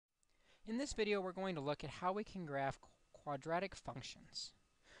In this video, we're going to look at how we can graph quadratic functions.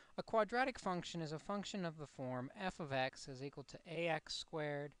 A quadratic function is a function of the form f of x is equal to ax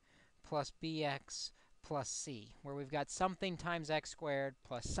squared plus bx plus c, where we've got something times x squared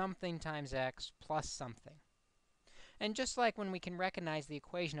plus something times x plus something. And just like when we can recognize the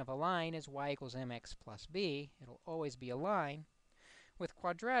equation of a line as y equals mx plus b, it'll always be a line. With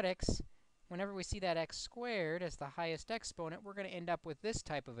quadratics, whenever we see that x squared as the highest exponent, we're going to end up with this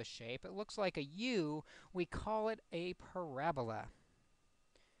type of a shape. It looks like a U. We call it a parabola.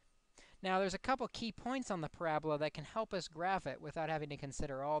 Now, there's a couple key points on the parabola that can help us graph it without having to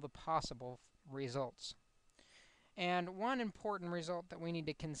consider all the possible results. And one important result that we need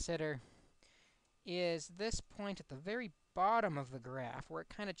to consider is this point at the very bottom of the graph, where it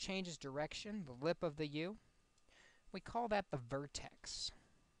kind of changes direction, the lip of the U. We call that the vertex.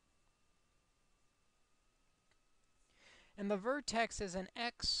 And the vertex is an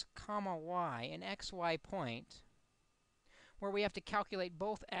x comma y, an xy point, where we have to calculate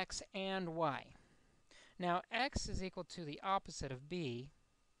both x and y. Now, x is equal to the opposite of b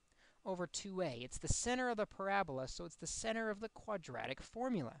over 2a. It's the center of the parabola, so it's the center of the quadratic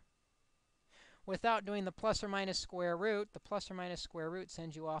formula. Without doing the plus or minus square root, the plus or minus square root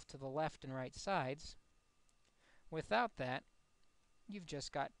sends you off to the left and right sides. Without that, you've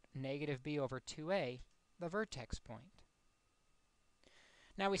just got negative b over 2a, the vertex point.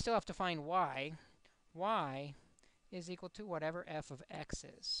 Now, we still have to find y. Y is equal to whatever f of x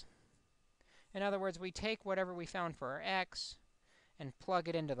is. In other words, we take whatever we found for our x and plug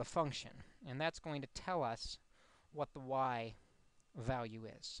it into the function. And that's going to tell us what the y value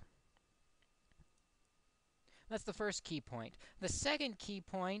is. That's the first key point. The second key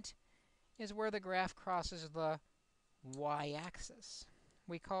point is where the graph crosses the y-axis.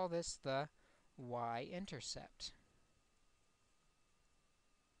 We call this the y-intercept.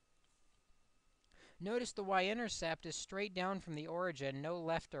 Notice the y-intercept is straight down from the origin, no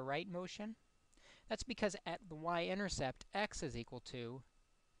left or right motion. That's because at the y-intercept, x is equal to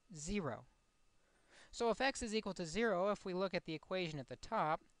 0. So if x is equal to 0, if we look at the equation at the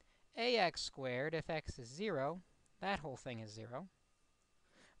top, ax squared, if x is 0, that whole thing is 0.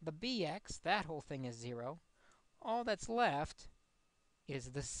 The bx, that whole thing is 0. All that's left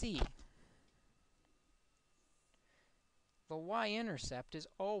is the c. The y-intercept is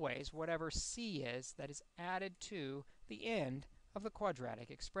always whatever c is that is added to the end of the quadratic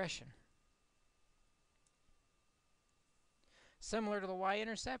expression. Similar to the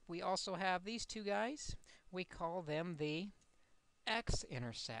y-intercept, we also have these two guys. We call them the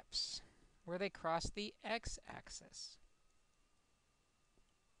x-intercepts, where they cross the x-axis.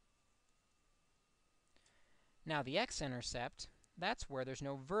 Now, the x-intercept, that's where there's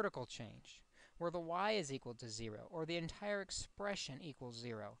no vertical change, where the y is equal to 0, or the entire expression equals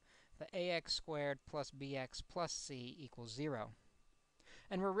 0. The ax squared plus bx plus c equals 0.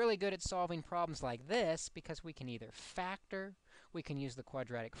 And we're really good at solving problems like this because we can either factor, we can use the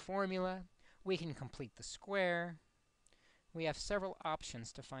quadratic formula, we can complete the square. We have several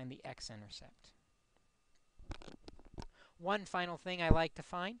options to find the x-intercept. One final thing I like to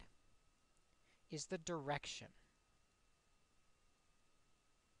find is the direction.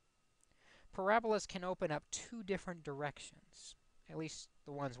 Parabolas can open up two different directions, at least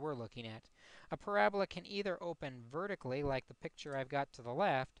the ones we're looking at. A parabola can either open vertically, like the picture I've got to the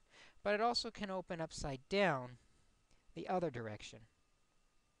left, but it also can open upside down the other direction.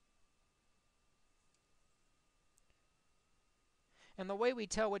 And the way we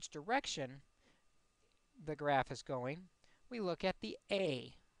tell which direction the graph is going, we look at the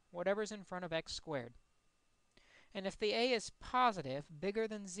a, whatever's in front of x squared. And if the a is positive, bigger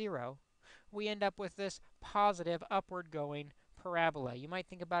than 0, we end up with this positive upward going parabola. You might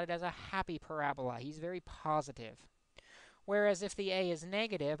think about it as a happy parabola. He's very positive. Whereas if the a is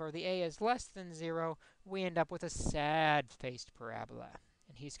negative, or the a is less than 0, we end up with a sad-faced parabola.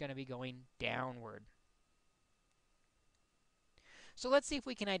 And he's going to be going downward. So let's see if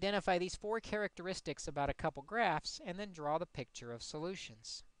we can identify these four characteristics about a couple graphs and then draw the picture of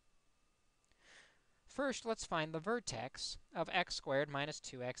solutions. First, let's find the vertex of x squared minus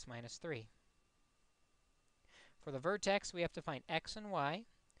 2x minus 3. For the vertex, we have to find x and y,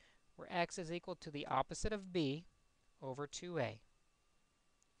 where x is equal to the opposite of b over 2a.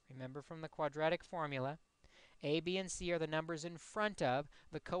 Remember from the quadratic formula, a, b, and c are the numbers in front of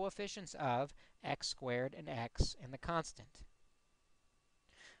the coefficients of x squared and x and the constant.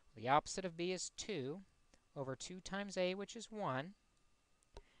 The opposite of b is 2 over 2 times a, which is 1,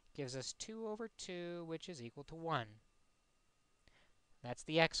 gives us 2 over 2, which is equal to 1. That's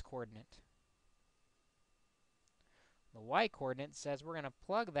the x-coordinate. The y-coordinate says we're going to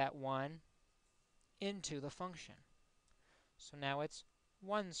plug that 1 into the function. So now it's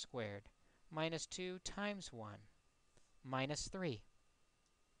 1 squared minus 2 times 1 minus 3.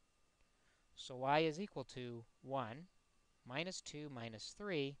 So y is equal to 1 minus 2 minus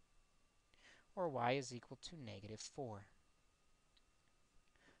 3, or y is equal to negative 4.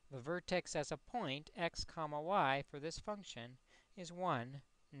 The vertex as a point, x comma y, for this function is 1,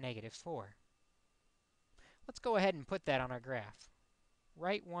 negative 4. Let's go ahead and put that on our graph.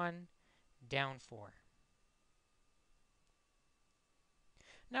 Right 1, down 4.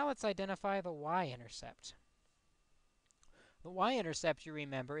 Now let's identify the y-intercept. The y-intercept, you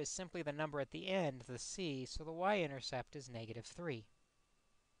remember, is simply the number at the end, the c, so the y-intercept is negative 3.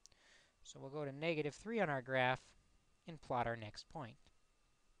 So we'll go to negative 3 on our graph and plot our next point.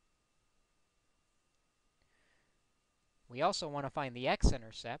 We also want to find the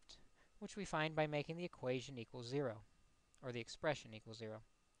x-intercept, which we find by making the equation equal 0, or the expression equal 0.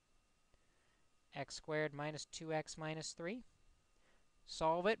 X squared minus 2x minus 3.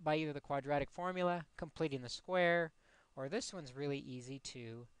 Solve it by either the quadratic formula, completing the square, or this one's really easy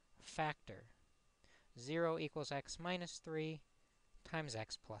to factor. 0 equals x minus 3 times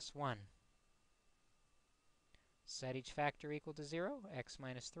x plus 1. Set each factor equal to 0. X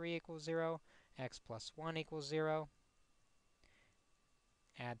minus 3 equals 0. X plus 1 equals 0.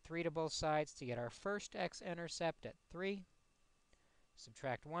 Add 3 to both sides to get our first x-intercept at 3.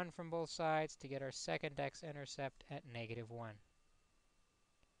 Subtract 1 from both sides to get our second x-intercept at negative 1.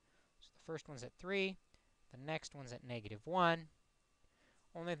 So the first one's at 3. The next one's at negative 1.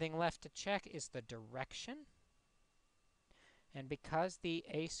 Only thing left to check is the direction. And because the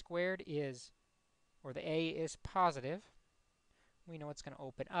a squared is, or the a is positive, we know it's going to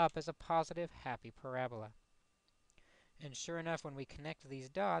open up as a positive happy parabola. And sure enough, when we connect these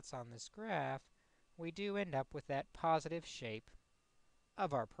dots on this graph, we do end up with that positive shape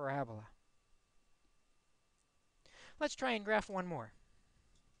of our parabola. Let's try and graph one more.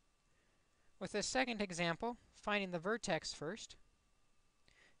 With this second example, finding the vertex first,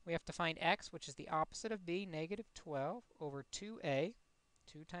 we have to find x, which is the opposite of b, negative 12, over 2a,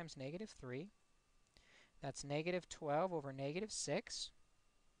 2 times negative 3. That's negative 12 over negative 6,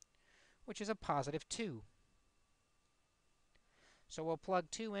 which is a positive 2. So we'll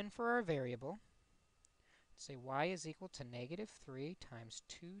plug 2 in for our variable. Say y is equal to negative 3 times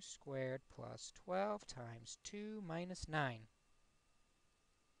 2 squared plus 12 times 2 minus 9.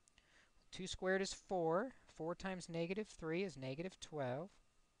 2 squared is 4. 4 times negative 3 is negative 12.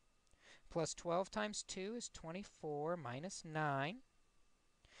 Plus 12 times 2 is 24 minus 9.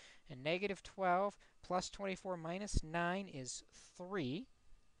 And negative 12 plus 24 minus 9 is 3.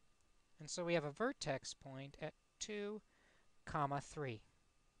 And so we have a vertex point at 2, 3.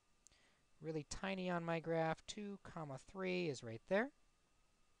 Really tiny on my graph, 2, 3 is right there.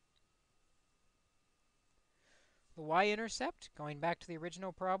 The y-intercept, going back to the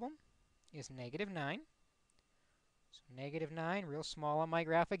original problem, is negative 9. So negative 9, real small on my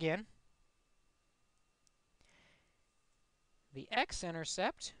graph again. The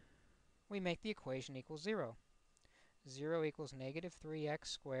x-intercept, we make the equation equal 0. 0 equals negative 3x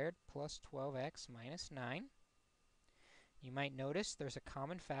squared plus 12x minus 9. You might notice there's a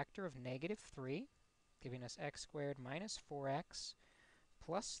common factor of negative 3, giving us x squared minus 4x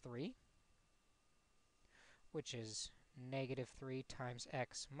plus 3, which is negative 3 times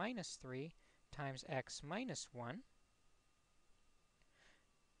x minus 3 times x minus 1.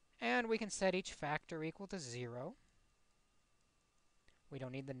 And we can set each factor equal to 0. We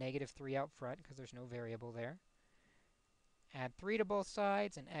don't need the negative 3 out front because there's no variable there. Add 3 to both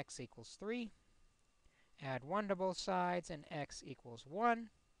sides and x equals 3. Add 1 to both sides and x equals 1.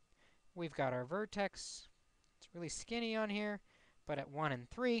 We've got our vertex. It's really skinny on here, but at 1 and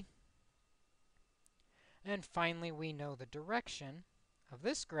 3. And finally, we know the direction of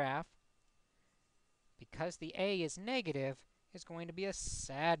this graph, because the a is negative, is going to be a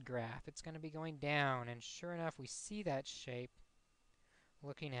sad graph. It's going to be going down, and sure enough, we see that shape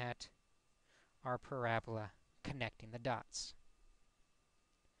looking at our parabola connecting the dots.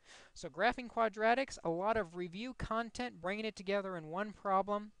 So graphing quadratics, a lot of review content, bringing it together in one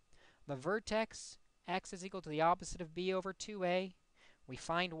problem. The vertex, x is equal to the opposite of b over 2a. We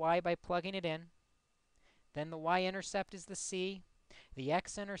find y by plugging it in. Then the y-intercept is the c. The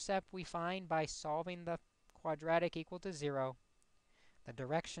x-intercept we find by solving the quadratic equal to 0. The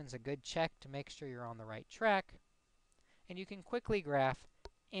direction's a good check to make sure you're on the right track. And you can quickly graph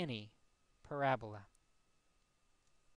any parabola.